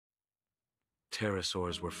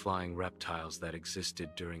pterosaurs were flying reptiles that existed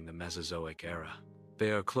during the Mesozoic era. They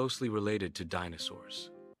are closely related to dinosaurs,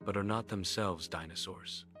 but are not themselves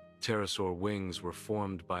dinosaurs. Pterosaur wings were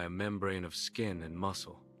formed by a membrane of skin and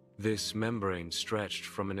muscle. This membrane stretched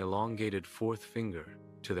from an elongated fourth finger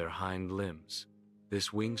to their hind limbs.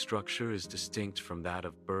 This wing structure is distinct from that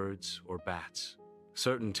of birds or bats.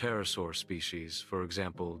 Certain pterosaur species, for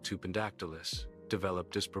example Tupandactylus,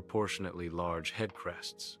 developed disproportionately large head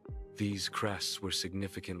crests. These crests were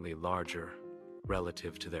significantly larger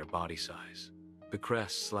relative to their body size. The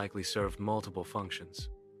crests likely served multiple functions,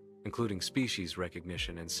 including species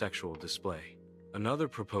recognition and sexual display. Another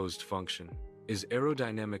proposed function is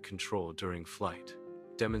aerodynamic control during flight,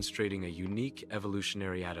 demonstrating a unique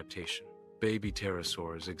evolutionary adaptation. Baby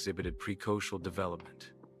pterosaurs exhibited precocial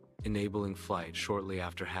development, enabling flight shortly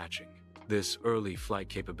after hatching. This early flight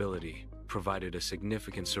capability provided a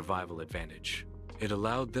significant survival advantage. It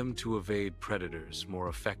allowed them to evade predators more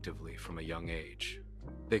effectively from a young age.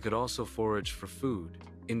 They could also forage for food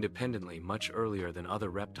independently much earlier than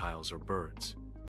other reptiles or birds.